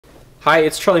Hi,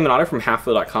 it's Charlie Minato from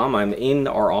halfwheel.com. I'm in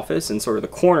our office in sort of the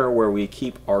corner where we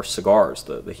keep our cigars,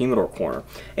 the humidor corner.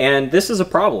 And this is a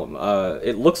problem.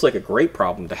 It looks like a great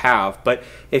problem to have, but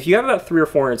if you have about 300 or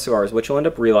 400 cigars, what you'll end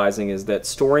up realizing is that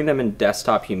storing them in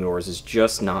desktop humidors is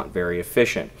just not very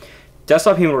efficient.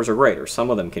 Desktop humidors are great, or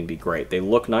some of them can be great. They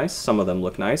look nice, some of them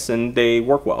look nice, and they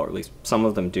work well, or at least some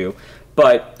of them do.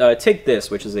 But take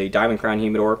this, which is a Diamond Crown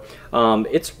humidor.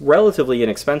 It's relatively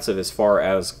inexpensive as far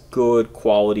as good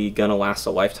quality, gonna last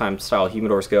a lifetime style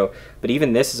humidors go, but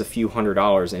even this is a few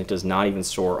 $100s and it does not even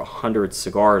store 100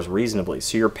 cigars reasonably.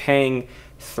 So you're paying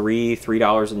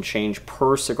 $3 and change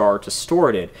per cigar to store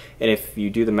it in. And if you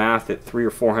do the math at 300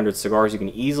 or 400 cigars, you can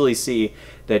easily see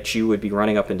that you would be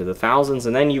running up into the thousands,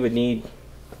 and then you would need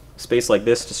space like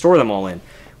this to store them all in,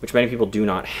 which many people do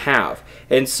not have.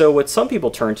 And so what some people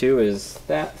turn to is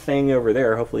that thing over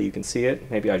there. Hopefully you can see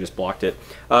it. Maybe I just blocked it,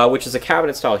 which is a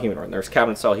cabinet style humidor. And there's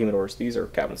cabinet style humidors. These are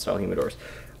cabinet style humidors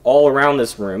all around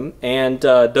this room, and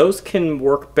those can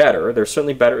work better. They're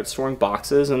certainly better at storing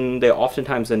boxes, and they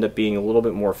oftentimes end up being a little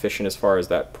bit more efficient as far as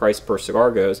that price per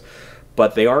cigar goes,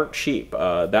 but they aren't cheap.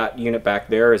 That unit back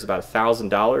there is about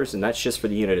 $1,000, and that's just for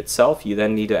the unit itself. You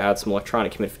then need to add some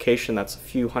electronic humidification. That's a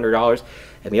few $100s.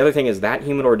 And the other thing is that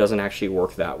humidor doesn't actually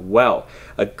work that well.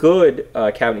 A good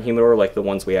cabinet humidor like the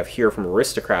ones we have here from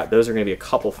Aristocrat, those are going to be a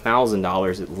couple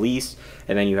 $1,000s at least,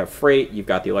 and then you have freight, you've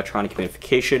got the electronic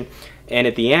humidification, and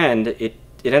at the end it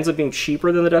ends up being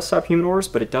cheaper than the desktop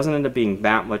humidors, but it doesn't end up being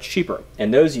that much cheaper,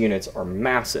 and those units are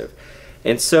massive.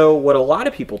 And so what a lot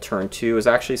of people turn to is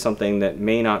actually something that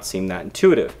may not seem that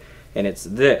intuitive, and it's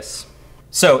this.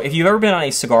 So if you've ever been on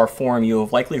a cigar forum, you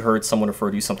have likely heard someone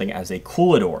refer to something as a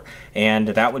coolador, and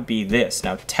that would be this.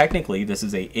 Now technically this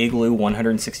is a Igloo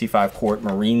 165 quart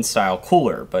marine style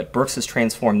cooler, but Brooks has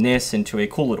transformed this into a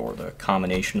coolador, the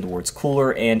combination of the words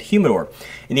cooler and humidor.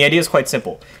 And the idea is quite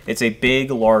simple. It's a big,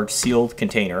 large sealed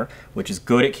container, which is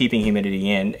good at keeping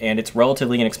humidity in, and it's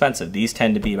relatively inexpensive. These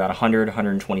tend to be about $100,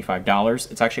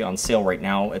 $125. It's actually on sale right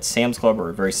now at Sam's Club, or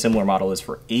a very similar model is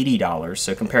for $80.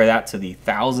 So compare that to the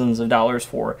thousands of dollars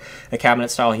for a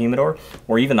cabinet style humidor,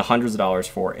 or even the hundreds of dollars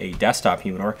for a desktop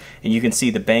humidor, and you can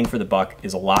see the bang for the buck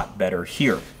is a lot better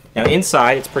here. Now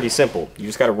inside it's pretty simple. You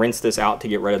just got to rinse this out to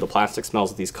get rid of the plastic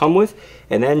smells that these come with,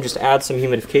 and then just add some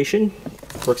humidification.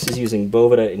 Brooks is using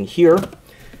Boveda in here,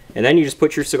 and then you just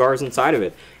put your cigars inside of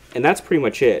it. And that's pretty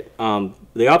much it.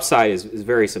 The upside is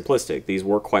very simplistic. These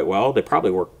work quite well. They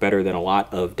probably work better than a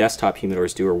lot of desktop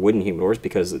humidors do, or wooden humidors,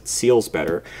 because it seals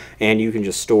better, and you can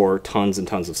just store tons and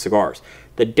tons of cigars.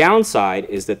 The downside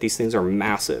is that these things are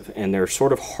massive, and they're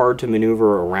sort of hard to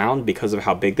maneuver around because of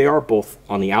how big they are, both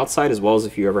on the outside as well as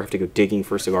if you ever have to go digging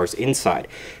for cigars inside.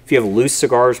 If you have loose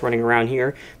cigars running around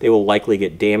here, they will likely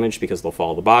get damaged because they'll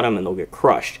fall to the bottom and they'll get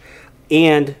crushed.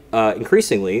 And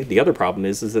increasingly, the other problem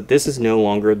is that this is no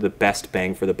longer the best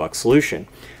bang for the buck solution.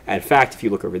 And in fact, if you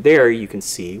look over there, you can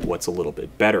see what's a little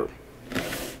bit better.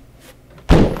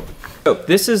 So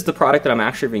this is the product that I'm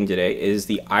actually reviewing today, is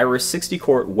the Iris 60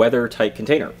 quart weather tight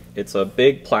container. It's a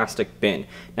big plastic bin.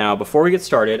 Now before we get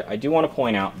started, I do want to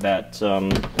point out that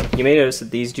you may notice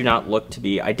that these do not look to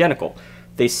be identical.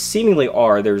 They seemingly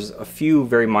are. There's a few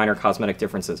very minor cosmetic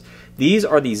differences. These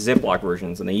are the Ziploc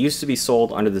versions, and they used to be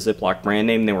sold under the Ziploc brand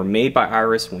name. They were made by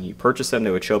Iris. When you purchase them, they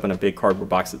would show up in a big cardboard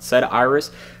box that said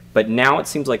Iris, but now it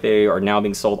seems like they are now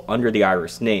being sold under the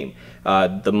Iris name.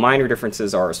 The minor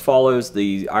differences are as follows.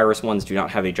 The Iris ones do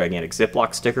not have a gigantic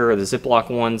Ziploc sticker. The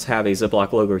Ziploc ones have a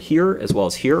Ziploc logo here, as well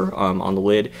as here on the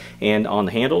lid and on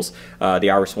the handles. The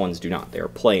Iris ones do not. They are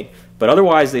plain. But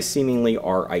otherwise, they seemingly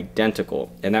are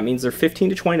identical, and that means they're $15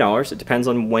 to $20. It depends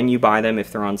on when you buy them,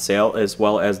 if they're on sale, as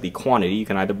well as the quantity. You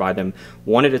can either buy them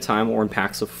one at a time or in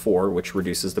packs of 4, which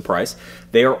reduces the price.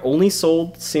 They are only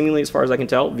sold, seemingly as far as I can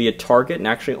tell, via Target, and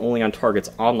actually only on Target's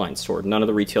online store. None of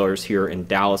the retailers here in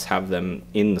Dallas have them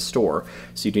in the store,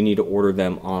 so you do need to order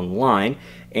them online.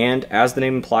 And as the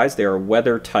name implies, they are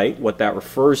weather tight. What that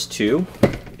refers to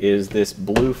is this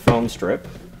blue foam strip.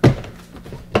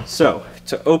 So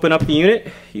to open up the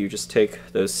unit, you just take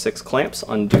those 6 clamps,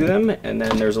 undo them, and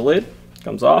then there's a lid,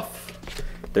 comes off.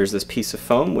 There's this piece of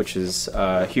foam, which is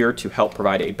here to help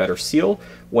provide a better seal.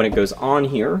 When it goes on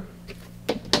here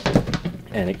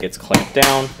and it gets clamped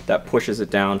down, that pushes it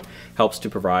down, helps to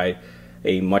provide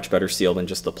a much better seal than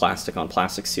just the plastic on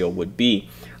plastic seal would be.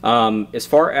 As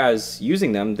far as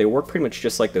using them, they work pretty much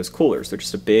just like those coolers. They're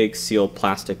just a big sealed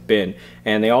plastic bin,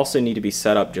 and they also need to be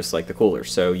set up just like the cooler.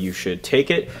 So you should take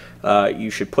it,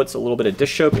 you should put a little bit of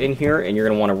dish soap in here, and you're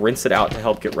going to want to rinse it out to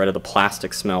help get rid of the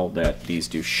plastic smell that these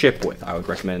do ship with. I would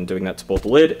recommend doing that to both the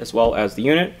lid as well as the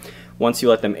unit. Once you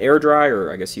let them air dry,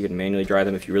 or I guess you can manually dry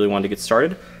them if you really wanted to get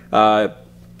started,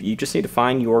 you just need to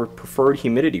find your preferred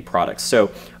humidity products.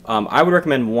 So I would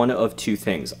recommend one of two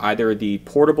things. Either the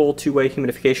portable two-way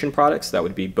humidification products, that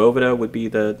would be Boveda would be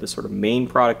the sort of main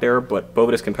product there, but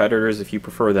Boveda's competitors, if you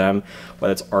prefer them,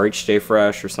 whether it's RH Stay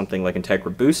Fresh or something like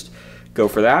Integra Boost, go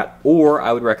for that. Or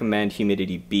I would recommend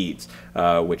humidity beads,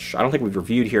 which I don't think we've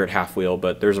reviewed here at Half Wheel,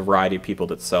 but there's a variety of people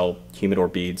that sell humidor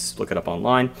beads. Look it up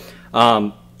online.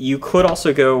 You could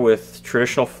also go with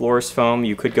traditional florist foam.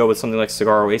 You could go with something like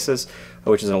Cigar Oasis,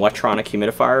 which is an electronic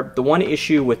humidifier. The one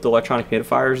issue with the electronic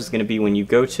humidifiers is going to be when you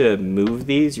go to move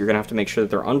these, you're going to have to make sure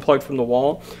that they're unplugged from the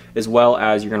wall, as well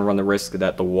as you're going to run the risk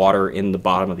that the water in the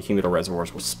bottom of the humidor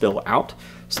reservoirs will spill out.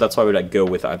 So that's why I'd go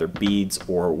with either beads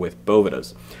or with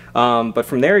Bovedas. But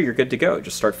from there, you're good to go.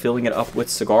 Just start filling it up with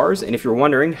cigars. And if you're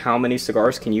wondering how many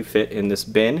cigars can you fit in this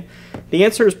bin, the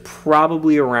answer is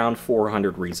probably around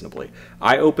 400 reasonably.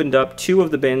 I opened up 2 of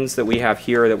the bins that we have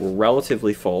here that were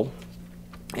relatively full,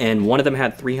 and one of them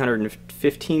had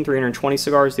 315, 320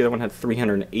 cigars, the other one had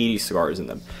 380 cigars in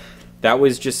them. That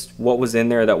was just what was in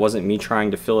there. That wasn't me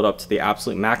trying to fill it up to the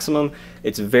absolute maximum.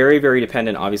 It's very, very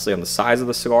dependent, obviously, on the size of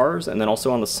the cigars and then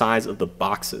also on the size of the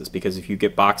boxes, because if you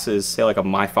get boxes, say like a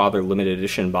My Father limited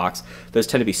edition box, those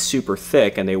tend to be super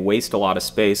thick and they waste a lot of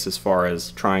space as far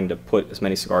as trying to put as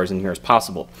many cigars in here as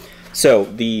possible. So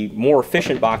the more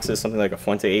efficient boxes, something like a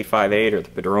Fuente 858 or the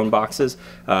Padron boxes,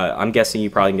 I'm guessing you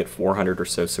probably can get 400 or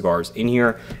so cigars in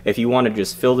here. If you want to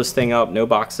just fill this thing up, no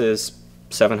boxes,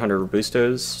 700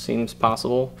 Robustos seems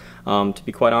possible, to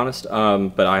be quite honest,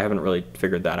 but I haven't really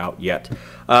figured that out yet.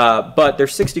 But they're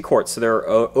 60 quarts, so they're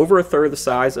over a third the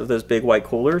size of those big white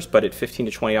coolers, but at $15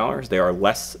 to $20, they are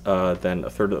less than a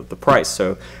third of the price.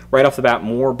 So right off the bat,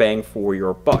 more bang for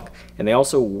your buck. And they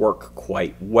also work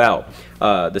quite well.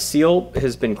 The seal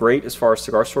has been great as far as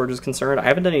cigar storage is concerned. I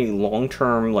haven't done any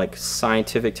long-term like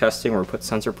scientific testing where we put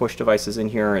sensor push devices in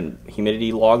here and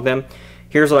humidity log them.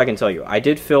 Here's what I can tell you. I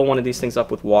did fill one of these things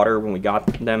up with water when we got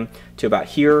them to about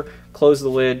here, closed the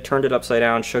lid, turned it upside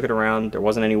down, shook it around. There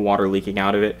wasn't any water leaking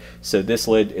out of it. So this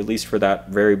lid, at least for that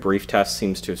very brief test,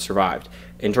 seems to have survived.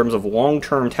 In terms of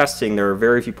long-term testing, there are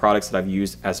very few products that I've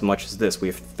used as much as this. We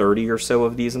have 30 or so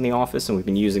of these in the office, and we've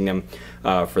been using them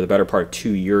for the better part of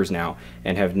 2 years now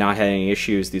and have not had any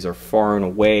issues. These are far and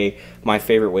away my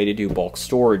favorite way to do bulk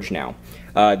storage now.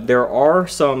 There are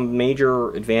some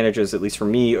major advantages, at least for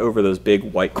me, over those big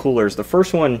white coolers. The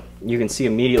first one you can see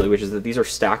immediately, which is that these are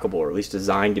stackable, or at least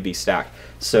designed to be stacked.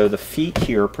 So the feet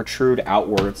here protrude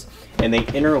outwards and they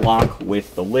interlock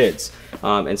with the lids.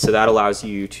 And so that allows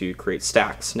you to create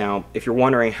stacks. Now, if you're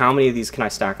wondering how many of these can I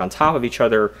stack on top of each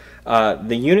other,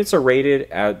 the units are rated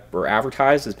at, or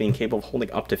advertised as being capable of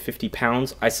holding up to 50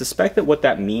 pounds. I suspect that what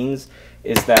that means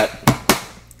is that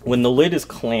when the lid is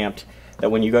clamped, that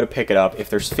when you go to pick it up,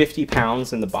 if there's 50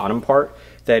 pounds in the bottom part,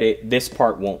 that this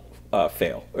part won't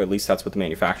fail, or at least that's what the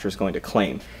manufacturer is going to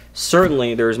claim.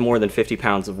 Certainly there's more than 50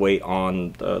 pounds of weight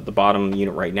on the bottom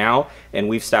unit right now, and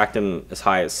we've stacked them as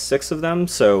high as 6 of them,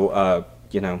 so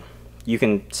you know, you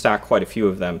can stack quite a few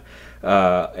of them.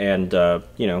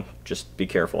 You know, just be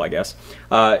careful, I guess.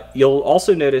 You'll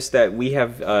also notice that we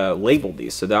have labeled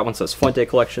these. So that one says Fuente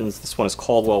Collections, this one is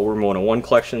Caldwell Room 101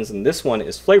 Collections, and this one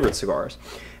is Flavored Cigars.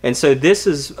 And so this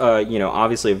is, you know,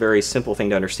 obviously a very simple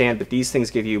thing to understand, but these things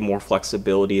give you more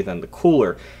flexibility than the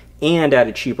cooler, and at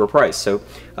a cheaper price. So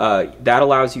that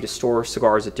allows you to store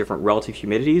cigars at different relative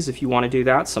humidities if you want to do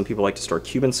that. Some people like to store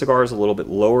Cuban cigars a little bit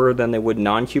lower than they would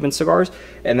non-Cuban cigars.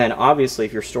 And then obviously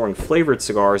if you're storing flavored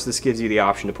cigars, this gives you the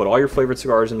option to put all your flavored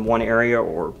cigars in one area,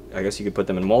 or I guess you could put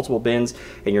them in multiple bins,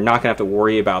 and you're not going to have to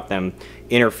worry about them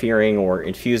interfering or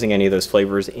infusing any of those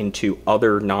flavors into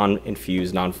other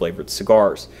non-infused, non-flavored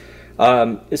cigars.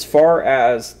 As far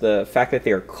as the fact that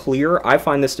they are clear, I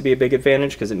find this to be a big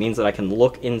advantage because it means that I can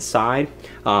look inside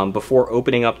before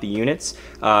opening up the units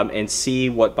and see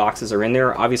what boxes are in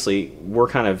there. Obviously, we're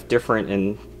kind of different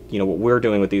in, you know, what we're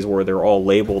doing with these, where they're all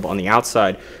labeled on the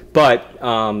outside. But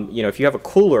you know, if you have a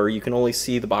cooler, you can only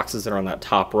see the boxes that are on that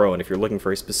top row. And if you're looking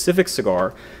for a specific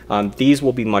cigar, these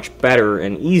will be much better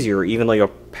and easier, even though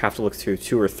you'll have to look through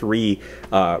 2 or 3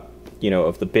 you know,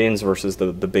 of the bins versus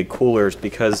the big coolers,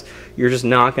 because you're just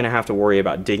not going to have to worry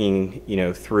about digging, you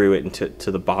know, through it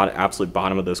into the absolute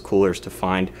bottom of those coolers to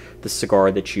find the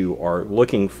cigar that you are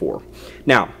looking for.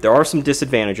 Now, there are some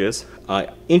disadvantages.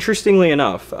 Interestingly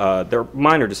enough, they're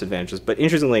minor disadvantages, but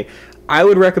interestingly, I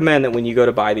would recommend that when you go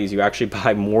to buy these, you actually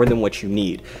buy more than what you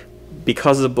need,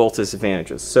 because of both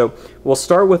disadvantages. So we'll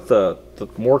start with the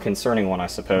more concerning one, I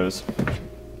suppose,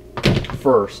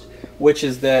 first, which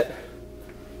is that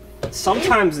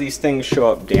sometimes these things show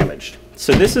up damaged.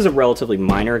 So this is a relatively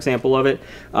minor example of it.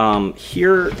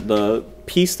 Here, the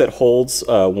piece that holds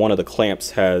one of the clamps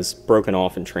has broken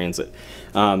off in transit.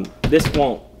 This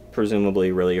won't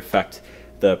presumably really affect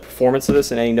the performance of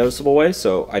this in any noticeable way,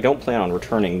 so I don't plan on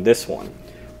returning this one.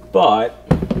 But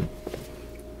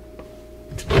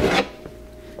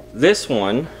this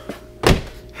one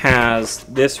has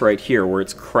this right here where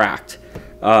it's cracked,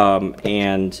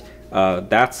 and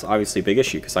that's obviously a big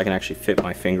issue because I can actually fit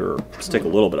my finger, stick a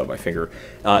little bit of my finger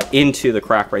into the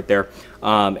crack right there,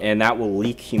 and that will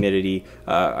leak humidity.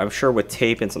 I'm sure with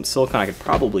tape and some silicone I could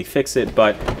probably fix it,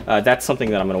 but that's something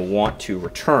that I'm going to want to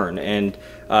return. And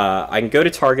I can go to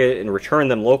Target and return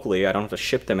them locally. I don't have to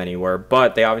ship them anywhere,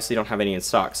 but they obviously don't have any in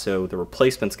stock, so the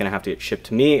replacement's going to have to get shipped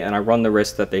to me, and I run the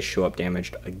risk that they show up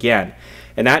damaged again.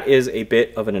 And that is a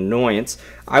bit of an annoyance.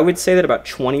 I would say that about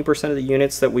 20% of the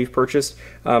units that we've purchased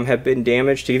have been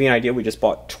damaged. To give you an idea, we just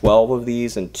bought 12 of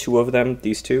these, and 2 of them,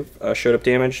 these 2, showed up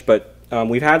damaged, but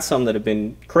we've had some that have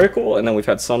been critical, and then we've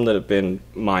had some that have been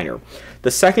minor.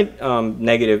 The second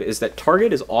negative is that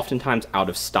Target is oftentimes out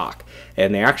of stock,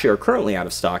 and they actually are currently out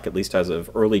of stock, at least as of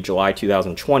early July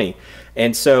 2020.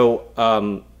 And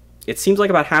so it seems like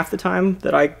about half the time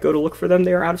that I go to look for them,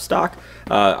 they are out of stock.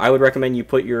 I would recommend you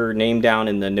put your name down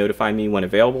in the notify me when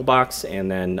available box,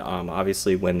 and then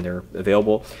obviously when they're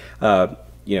available,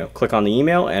 you know, click on the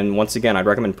email. And once again, I'd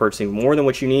recommend purchasing more than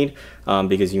what you need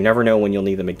because you never know when you'll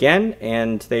need them again,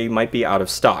 and they might be out of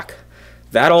stock.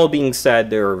 That all being said,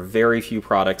 there are very few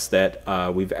products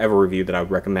that we've ever reviewed that I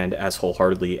would recommend as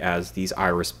wholeheartedly as these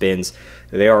Iris bins.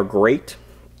 They are great.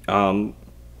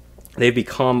 They've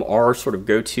become our sort of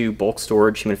go-to bulk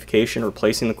storage humidification,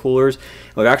 replacing the coolers.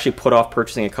 We've actually put off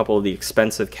purchasing a couple of the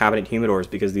expensive cabinet humidors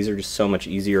because these are just so much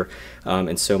easier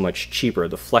and so much cheaper.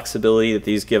 The flexibility that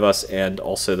these give us, and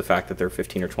also the fact that they're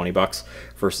 15 or 20 bucks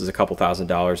versus a couple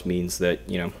 $1,000s, means that,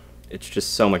 you know, it's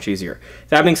just so much easier.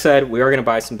 That being said, we are going to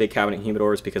buy some big cabinet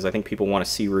humidors because I think people want to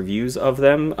see reviews of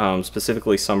them,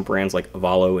 specifically some brands like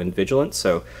Avalo and Vigilant.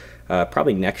 So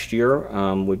probably next year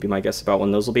would be my guess about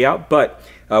when those will be out. But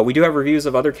we do have reviews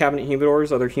of other cabinet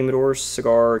humidors,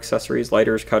 cigar accessories,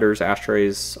 lighters, cutters,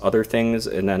 ashtrays, other things,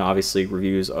 and then obviously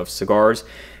reviews of cigars.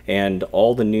 And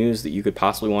all the news that you could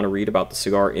possibly want to read about the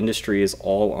cigar industry is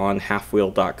all on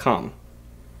halfwheel.com.